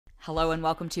Hello and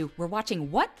welcome to We're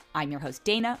Watching What? I'm your host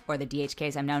Dana, or the DHK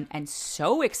as I'm known, and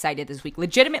so excited this week,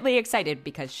 legitimately excited,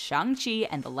 because Shang-Chi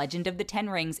and the Legend of the Ten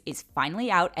Rings is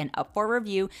finally out and up for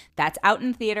review. That's out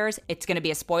in theaters. It's going to be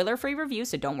a spoiler-free review,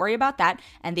 so don't worry about that.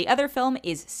 And the other film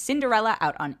is Cinderella,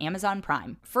 out on Amazon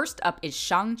Prime. First up is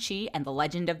Shang-Chi and the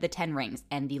Legend of the Ten Rings,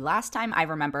 and the last time I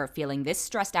remember feeling this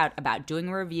stressed out about doing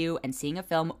a review and seeing a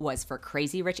film was for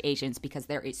Crazy Rich Asians, because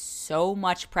there is so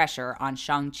much pressure on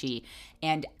Shang-Chi.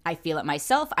 And I feel it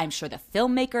myself. I'm sure the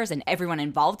filmmakers and everyone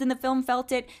involved in the film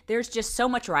felt it. There's just so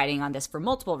much riding on this for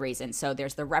multiple reasons. So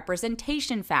there's the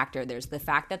representation factor. There's the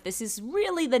fact that this is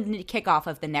really the kickoff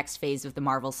of the next phase of the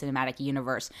Marvel Cinematic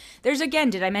Universe. There's, again,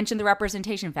 did I mention the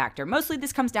representation factor? Mostly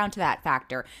this comes down to that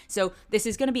factor. So this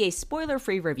is going to be a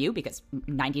spoiler-free review, because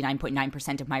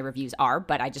 99.9% of my reviews are,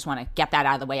 but I just want to get that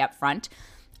out of the way up front.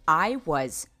 I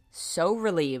was so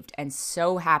relieved and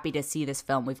so happy to see this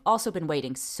film. We've also been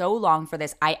waiting so long for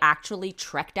this. I actually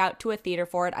trekked out to a theater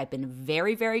for it. I've been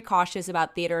very, very cautious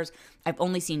about theaters. I've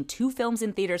only seen 2 films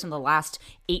in theaters in the last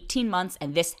 18 months,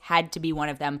 and this had to be one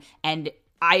of them. And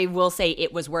I will say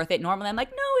it was worth it. Normally I'm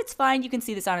like, no, it's fine. You can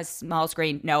see this on a small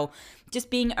screen. No, just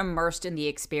being immersed in the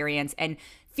experience and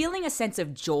feeling a sense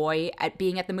of joy at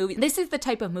being at the movie. This is the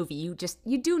type of movie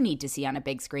you do need to see on a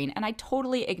big screen, and I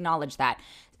totally acknowledge that.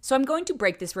 So I'm going to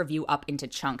break this review up into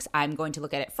chunks. I'm going to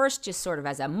look at it first just sort of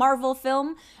as a Marvel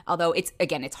film, although it's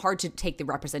hard to take the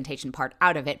representation part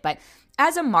out of it, but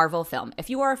as a Marvel film, if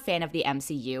you are a fan of the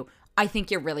MCU, I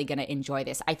think you're really going to enjoy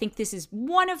this. I think this is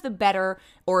one of the better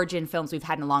origin films we've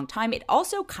had in a long time. It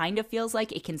also kind of feels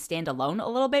like it can stand alone a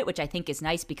little bit, which I think is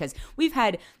nice, because we've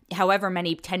had however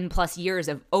many 10 plus years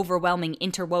of overwhelming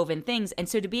interwoven things. And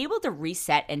so to be able to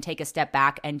reset and take a step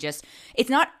back and just, it's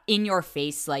not in your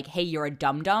face like, hey, you're a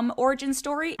dum-dum origin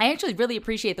story. I actually really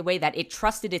appreciate the way that it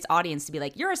trusted its audience to be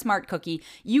like, you're a smart cookie.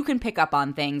 You can pick up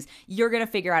on things. You're going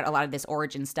to figure out a lot of this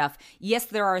origin stuff. Yes,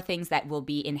 there are things that will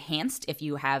be enhanced if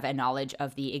you have a knowledge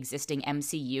of the existing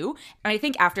MCU. And I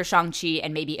think after Shang-Chi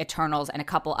and maybe Eternals and a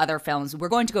couple other films, we're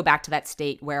going to go back to that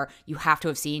state where you have to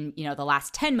have seen, the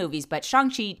last 10 movies. But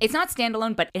Shang-Chi, it's not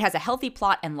standalone, but it has a healthy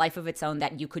plot and life of its own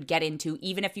that you could get into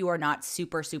even if you are not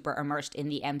super, super immersed in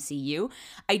the MCU.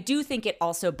 I do think it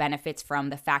also benefits from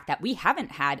the fact that we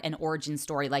haven't had an origin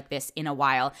story like this in a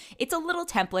while. It's a little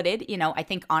templated. I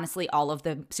think honestly all of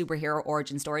the superhero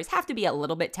origin stories have to be a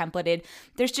little bit templated.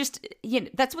 There's just,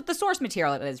 that's what the source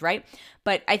material is, right?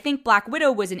 But I think Black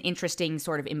Widow was an interesting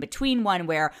sort of in-between one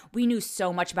where we knew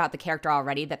so much about the character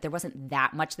already that there wasn't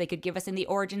that much they could give us in the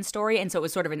origin story. And so it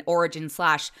was sort of an origin /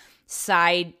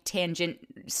 side tangent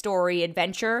story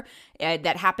adventure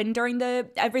that happened during the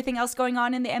everything else going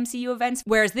on in the MCU events,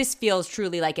 whereas this feels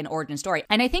truly like an origin story.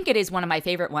 And I think it is one of my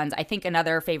favorite ones. I think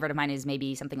another favorite of mine is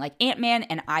maybe something like Ant-Man,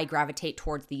 and I gravitate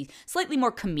towards the slightly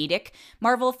more comedic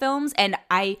Marvel films, and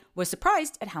I was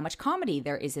surprised at how much comedy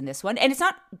there is in this one. And it's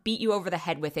not beat you over the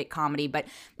head with it comedy, but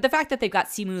the fact that they've got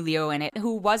Simu Liu in it,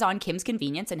 who was on Kim's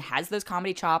Convenience and has those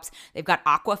comedy chops. They've got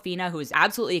Awkwafina, who is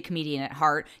absolutely a comedian at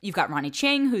heart. You've got Ronnie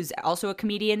Chang, who's also a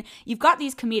comedian. You've got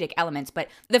these comedic elements, but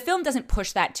the film doesn't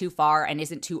push that too far and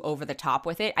isn't too over the top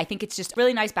with it. I think it's just a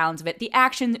really nice balance of it. The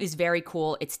action is very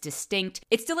cool. It's distinct.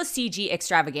 It's still a CG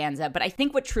extravaganza, but I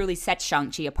think what truly sets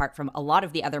Shang-Chi apart from a lot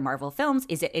of the other Marvel films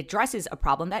is it addresses a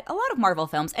problem that a lot of Marvel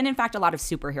films, and in fact a lot of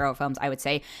superhero films, I would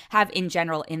say, have in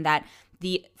general, in that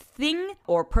the thing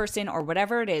or person or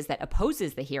whatever it is that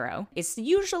opposes the hero is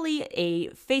usually a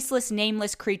faceless,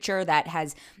 nameless creature that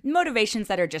has motivations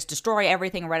that are just destroy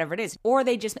everything or whatever it is. Or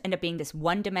they just end up being this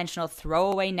one-dimensional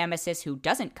throwaway nemesis who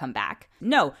doesn't come back.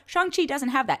 No, Shang-Chi doesn't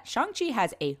have that. Shang-Chi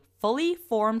has a fully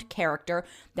formed character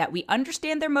that we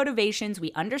understand their motivations,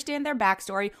 we understand their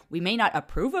backstory, we may not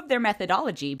approve of their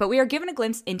methodology, but we are given a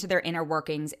glimpse into their inner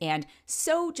workings, and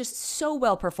so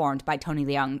well performed by Tony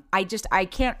Leung. I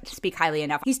can't speak highly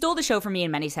enough. He stole the show for me in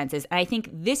many senses, and I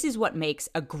think this is what makes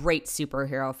a great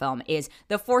superhero film, is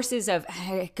the forces of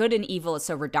good and evil is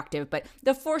so reductive, but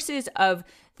the forces of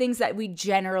things that we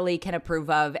generally can approve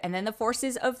of, and then the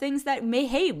forces of things that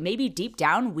maybe deep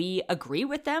down we agree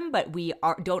with them, but we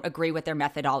don't agree with their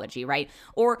methodology, right?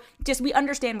 Or just we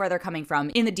understand where they're coming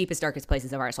from in the deepest, darkest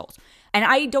places of our souls. And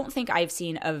I don't think I've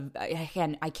seen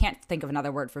I can't think of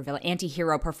another word for villain,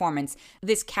 anti-hero performance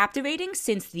this captivating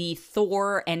since the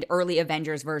Thor and early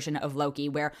Avengers version of Loki,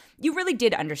 where you really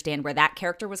did understand where that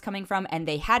character was coming from, and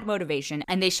they had motivation,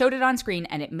 and they showed it on screen,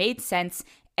 and it made sense.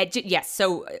 Yes,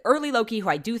 so early Loki, who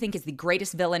I do think is the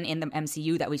greatest villain in the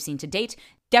MCU that we've seen to date,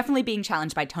 definitely being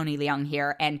challenged by Tony Leung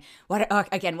here. And what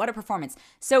a performance.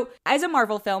 So as a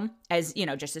Marvel film, as,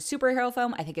 just a superhero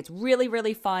film, I think it's really,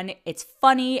 really fun. It's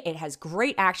funny. It has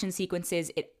great action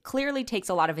sequences. It clearly takes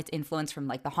a lot of its influence from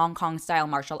like the Hong Kong style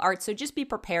martial arts. So just be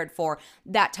prepared for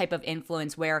that type of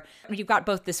influence where you've got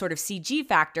both this sort of CG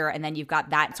factor and then you've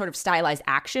got that sort of stylized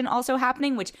action also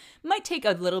happening, which might take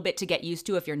a little bit to get used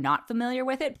to if you're not familiar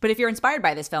with it. But if you're inspired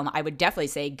by this film, I would definitely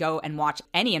say go and watch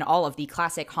any and all of the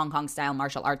classic Hong Kong style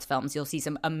martial arts films. You'll see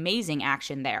some amazing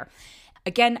action there.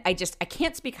 Again, I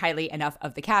can't speak highly enough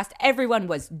of the cast. Everyone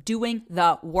was doing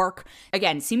the work.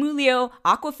 Again, Simu Liu,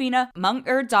 Awkwafina, Meng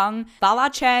Zhang, Bala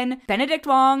Chen, Benedict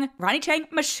Wong, Ronnie Chang,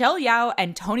 Michelle Yao,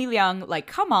 and Tony Leung. Like,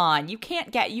 come on, you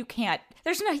can't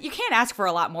ask for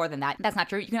a lot more than that. That's not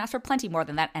true. You can ask for plenty more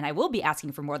than that, and I will be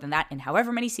asking for more than that in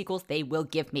however many sequels they will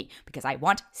give me, because I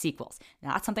want sequels.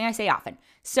 Not something I say often.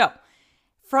 So,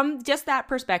 from just that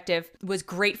perspective, was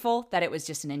grateful that it was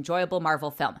just an enjoyable Marvel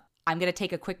film. I'm going to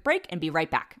take a quick break and be right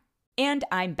back. And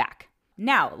I'm back.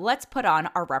 Now, let's put on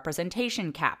our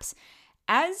representation caps.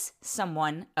 As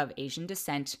someone of Asian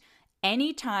descent,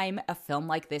 anytime a film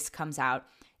like this comes out,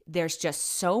 there's just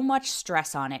so much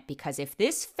stress on it, because if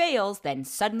this fails, then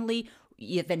suddenly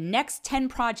the next 10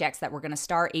 projects that were going to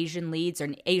star Asian leads or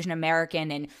Asian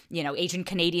American and, Asian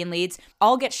Canadian leads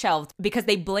all get shelved because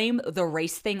they blame the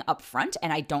race thing up front.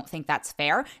 And I don't think that's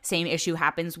fair. Same issue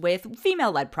happens with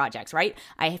female-led projects, right?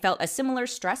 I felt a similar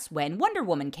stress when Wonder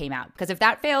Woman came out, because if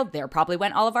that failed, there probably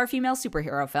went all of our female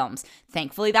superhero films.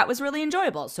 Thankfully, that was really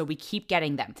enjoyable. So we keep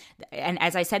getting them. And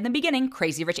as I said in the beginning,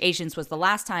 Crazy Rich Asians was the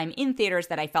last time in theaters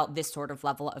that I felt this sort of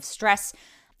level of stress.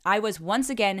 I was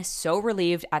once again so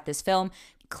relieved at this film.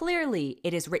 Clearly,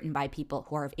 it is written by people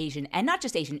who are of Asian, and not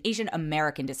just Asian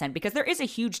American descent, because there is a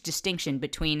huge distinction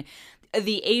between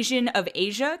the Asian of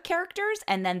Asia characters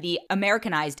and then the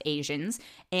Americanized Asians.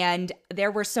 And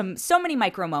there were so many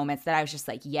micro moments that I was just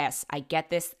like, yes, I get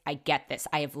this.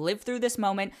 I have lived through this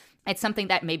moment. It's something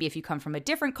that maybe if you come from a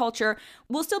different culture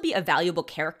will still be a valuable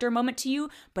character moment to you.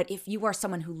 But if you are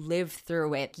someone who lived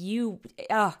through it,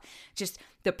 just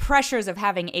the pressures of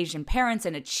having Asian parents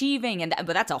and achieving,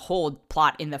 but that's a whole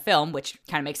plot in the film, which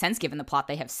kind of makes sense given the plot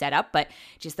they have set up. But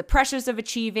just the pressures of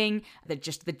achieving, the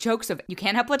jokes of you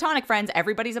can't have platonic friends,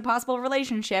 everybody's a possible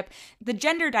relationship, the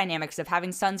gender dynamics of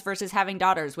having sons versus having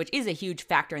daughters, which is a huge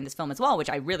factor in this film as well, which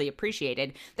I really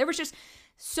appreciated. There was just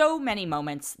so many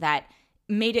moments that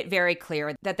made it very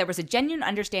clear that there was a genuine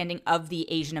understanding of the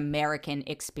Asian American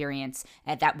experience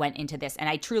that went into this. And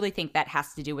I truly think that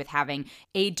has to do with having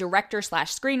a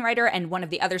director/screenwriter and one of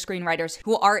the other screenwriters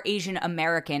who are Asian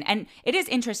American. And it is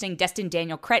interesting, Destin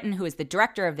Daniel Cretton, who is the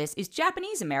director of this, is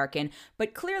Japanese American,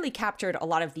 but clearly captured a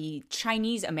lot of the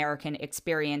Chinese American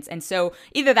experience. And so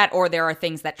either that or there are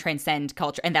things that transcend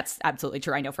culture. And that's absolutely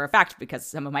true. I know for a fact, because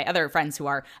some of my other friends who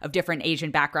are of different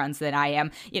Asian backgrounds than I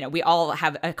am, we all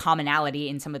have a commonality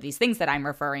in some of these things that I'm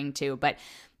referring to. But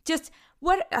just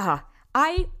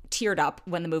I teared up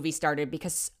when the movie started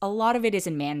because a lot of it is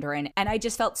in Mandarin, and I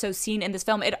just felt so seen in this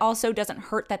film. It also doesn't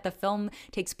hurt that the film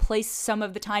takes place some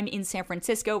of the time in San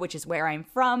Francisco, which is where I'm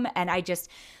from, and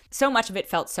so much of it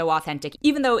felt so authentic,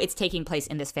 even though it's taking place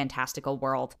in this fantastical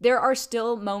world. There are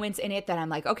still moments in it that I'm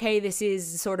like, okay, this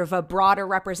is sort of a broader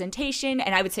representation,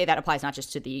 and I would say that applies not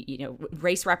just to the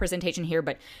race representation here,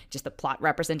 but just the plot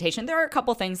representation. There are a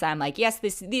couple things that I'm like, yes,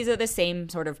 these are the same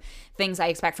sort of things I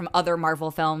expect from other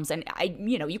Marvel films, and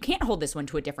you can't hold this one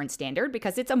to a different standard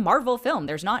because it's a Marvel film.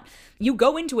 You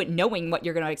go into it knowing what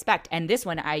you're going to expect, and this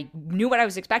one I knew what I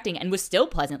was expecting and was still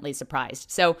pleasantly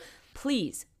surprised. So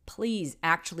please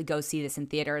actually go see this in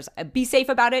theaters. Be safe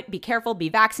about it. Be careful. Be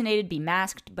vaccinated. Be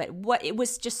masked. But it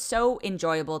was just so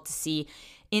enjoyable to see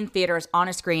in theaters on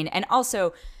a screen. And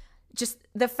also just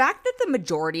the fact that the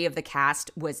majority of the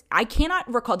cast I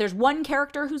cannot recall, there's one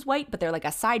character who's white, but they're like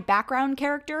a side background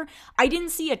character. I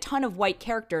didn't see a ton of white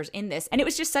characters in this, and it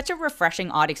was just such a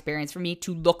refreshing, odd experience for me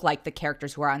to look like the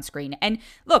characters who are on screen. And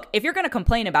look, if you're going to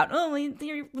complain about,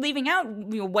 you're leaving out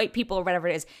white people or whatever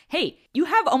it is, hey, you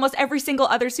have almost every single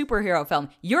other superhero film.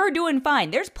 You're doing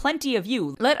fine. There's plenty of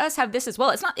you. Let us have this as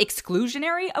well. It's not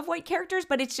exclusionary of white characters,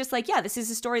 but it's just like, yeah, this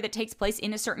is a story that takes place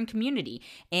in a certain community,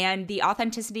 and the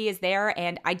authenticity is there.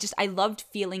 And I loved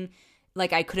feeling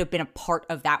like I could have been a part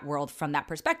of that world from that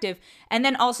perspective. And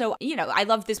then also, I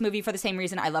love this movie for the same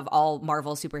reason I love all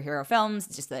Marvel superhero films,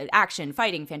 just the action,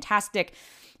 fighting, fantastic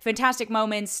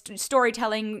moments,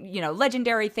 storytelling,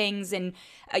 legendary things. And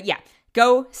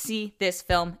go see this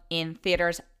film in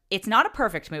theaters. It's not a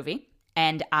perfect movie.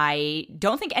 And I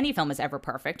don't think any film is ever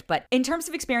perfect, but in terms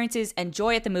of experiences and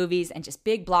joy at the movies and just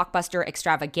big blockbuster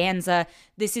extravaganza,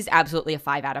 this is absolutely a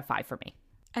 5 out of 5 for me.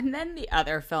 And then the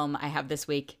other film I have this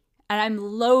week, and I'm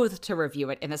loath to review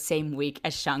it in the same week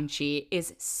as Shang-Chi,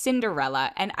 is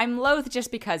Cinderella. And I'm loath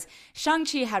just because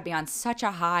Shang-Chi had me on such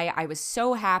a high. I was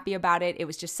so happy about it. It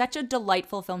was just such a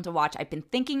delightful film to watch. I've been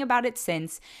thinking about it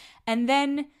since. And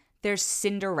then there's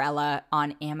Cinderella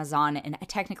on Amazon and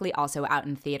technically also out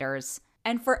in theaters.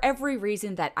 And for every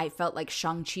reason that I felt like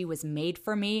Shang-Chi was made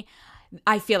for me,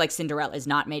 I feel like Cinderella is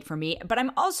not made for me, but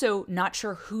I'm also not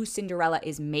sure who Cinderella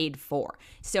is made for.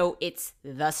 So it's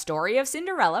the story of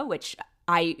Cinderella, which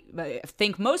I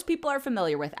think most people are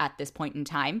familiar with at this point in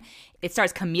time. It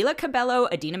stars Camila Cabello,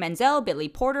 Idina Menzel, Billy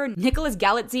Porter, Nicholas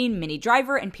Galitzine, Minnie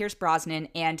Driver, and Pierce Brosnan,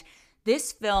 and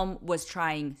this film was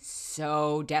trying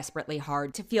so desperately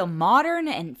hard to feel modern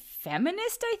and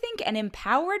feminist, I think, and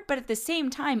empowered, but at the same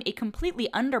time, it completely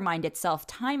undermined itself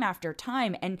time after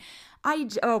time. And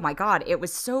oh my God, it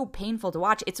was so painful to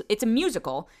watch. It's a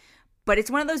musical, but it's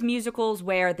one of those musicals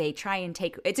where they try and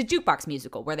it's a jukebox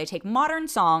musical where they take modern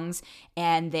songs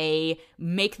and they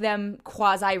make them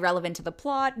quasi-relevant to the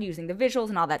plot using the visuals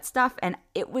and all that stuff. And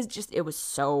it was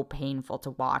so painful to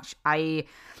watch. I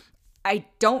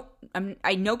know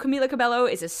Camila Cabello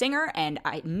is a singer, and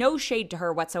no shade to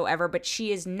her whatsoever, but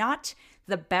she is not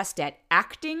the best at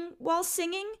acting while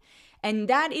singing, and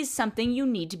that is something you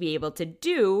need to be able to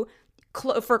do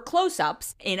for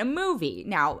close-ups in a movie.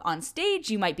 Now, on stage,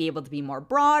 you might be able to be more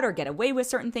broad or get away with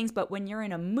certain things, but when you're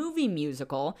in a movie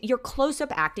musical, your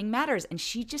close-up acting matters, and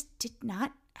she just did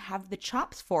not have the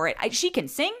chops for it. She can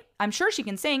sing. I'm sure she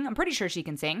can sing. I'm pretty sure she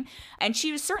can sing, and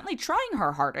she was certainly trying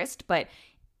her hardest, but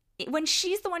when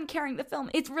she's the one carrying the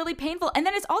film, it's really painful. And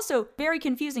then it's also very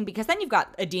confusing because then you've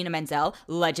got Idina Menzel,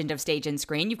 legend of stage and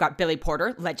screen. You've got Billy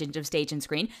Porter, legend of stage and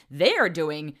screen. They are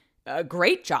doing a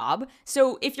great job.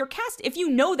 So if you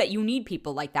know that you need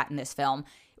people like that in this film,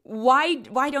 why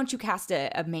don't you cast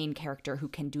a main character who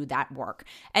can do that work?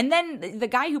 And then the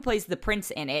guy who plays the prince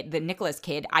in it, the Nicholas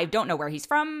kid, I don't know where he's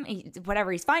from.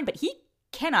 He's fine, but he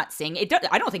cannot sing.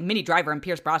 I don't think Minnie Driver and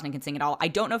Pierce Brosnan can sing at all. I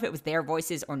don't know if it was their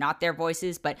voices or not their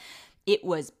voices, but it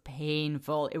was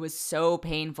painful. It was so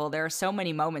painful. There are so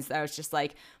many moments that I was just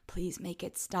like, please make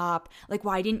it stop. Like,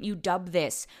 why didn't you dub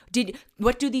this?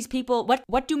 What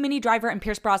do Minnie Driver and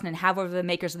Pierce Brosnan have over the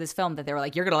makers of this film that they were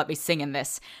like, you're going to let me sing in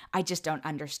this? I just don't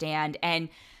understand. And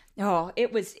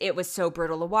it was so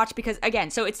brutal to watch because, again,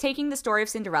 so it's taking the story of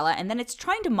Cinderella and then it's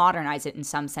trying to modernize it in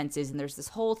some senses. And there's this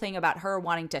whole thing about her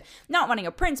not wanting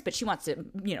a prince, but she wants to,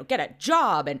 get a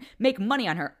job and make money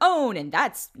on her own. And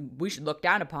we should look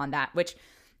down upon that, which,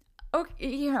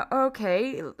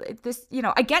 okay, this,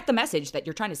 I get the message that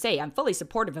you're trying to say. I'm fully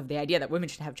supportive of the idea that women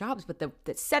should have jobs, but the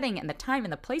setting and the time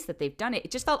and the place that they've done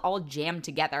it just felt all jammed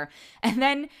together. And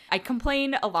then I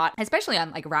complain a lot, especially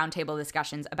on like roundtable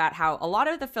discussions, about how a lot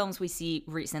of the films we see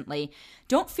recently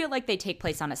don't feel like they take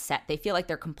place on a set. They feel like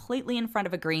they're completely in front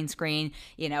of a green screen.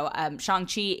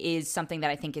 Shang-Chi is something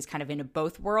that I think is kind of in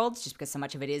both worlds, just because so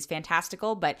much of it is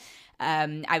fantastical. But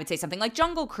I would say something like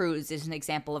Jungle Cruise is an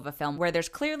example of a film where there's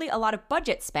clearly a lot of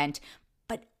budget spent,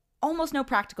 but almost no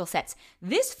practical sets.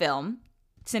 This film,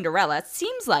 Cinderella,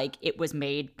 seems like it was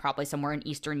made probably somewhere in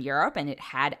Eastern Europe and it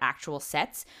had actual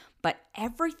sets, but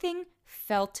everything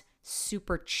felt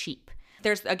super cheap.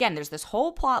 There's this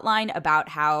whole plot line about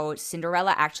how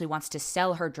Cinderella actually wants to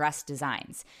sell her dress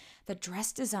designs. The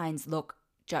dress designs look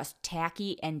just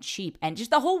tacky and cheap, and just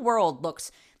the whole world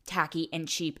looks tacky and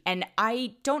cheap, and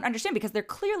I don't understand because they're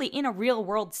clearly in a real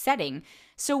world setting.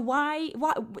 So why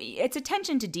it's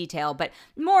attention to detail, but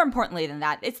more importantly than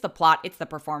that, it's the plot, it's the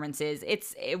performances.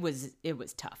 It was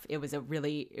tough. It was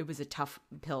a tough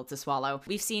pill to swallow.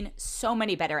 We've seen so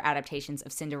many better adaptations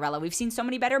of Cinderella. We've seen so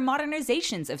many better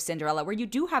modernizations of Cinderella where you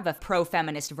do have a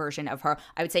pro-feminist version of her.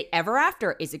 I would say Ever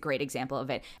After is a great example of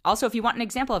it. Also, if you want an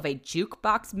example of a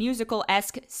jukebox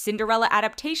musical-esque Cinderella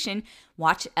adaptation,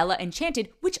 watch Ella Enchanted,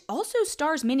 which also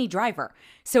stars Minnie Driver.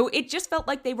 So it just felt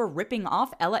like they were ripping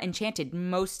off Ella Enchanted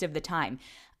most of the time.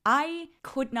 I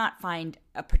could not find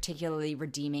a particularly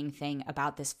redeeming thing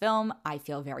about this film. I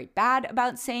feel very bad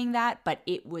about saying that, but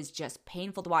it was just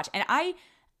painful to watch. And I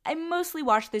mostly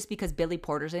watched this because Billy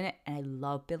Porter's in it, and I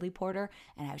love Billy Porter,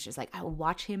 and I was just like, I will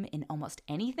watch him in almost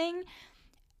anything.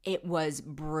 It was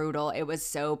brutal. It was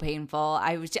so painful.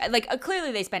 I was just, like,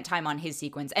 clearly they spent time on his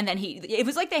sequence, and then it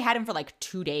was like they had him for like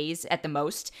 2 days at the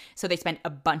most, so they spent a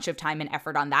bunch of time and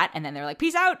effort on that, and then they're like,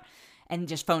 peace out. and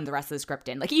just phoned the rest of the script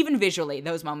in. Like even visually,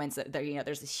 those moments,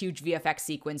 there's this huge VFX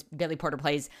sequence. Billy Porter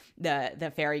plays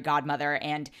the fairy godmother,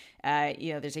 and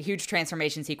there's a huge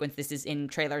transformation sequence. This is in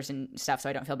trailers and stuff, so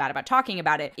I don't feel bad about talking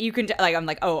about it. You can I'm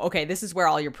like, oh, okay, this is where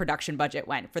all your production budget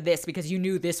went for this, because you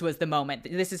knew this was the moment.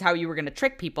 This is how you were going to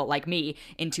trick people like me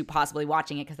into possibly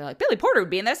watching it, because they're like, Billy Porter would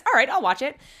be in this. All right, I'll watch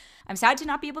it. I'm sad to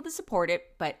not be able to support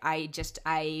it, but I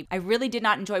really did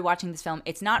not enjoy watching this film.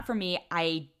 It's not for me.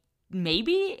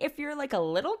 Maybe if you're like a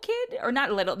little kid, or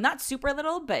not super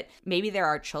little, but maybe there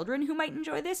are children who might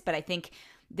enjoy this, but I think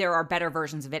there are better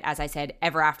versions of it. As I said,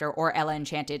 Ever After or Ella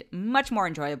Enchanted, much more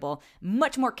enjoyable,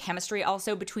 much more chemistry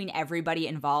also between everybody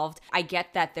involved. I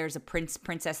get that there's a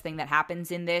princess thing that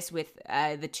happens in this with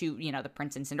the two, the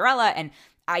prince and Cinderella, and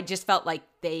I just felt like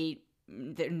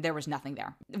there was nothing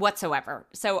there whatsoever.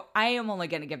 So I am only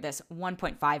going to give this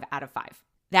 1.5 out of 5.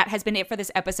 That has been it for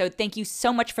this episode. Thank you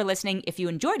so much for listening. If you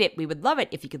enjoyed it, we would love it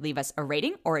if you could leave us a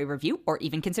rating or a review, or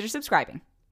even consider subscribing.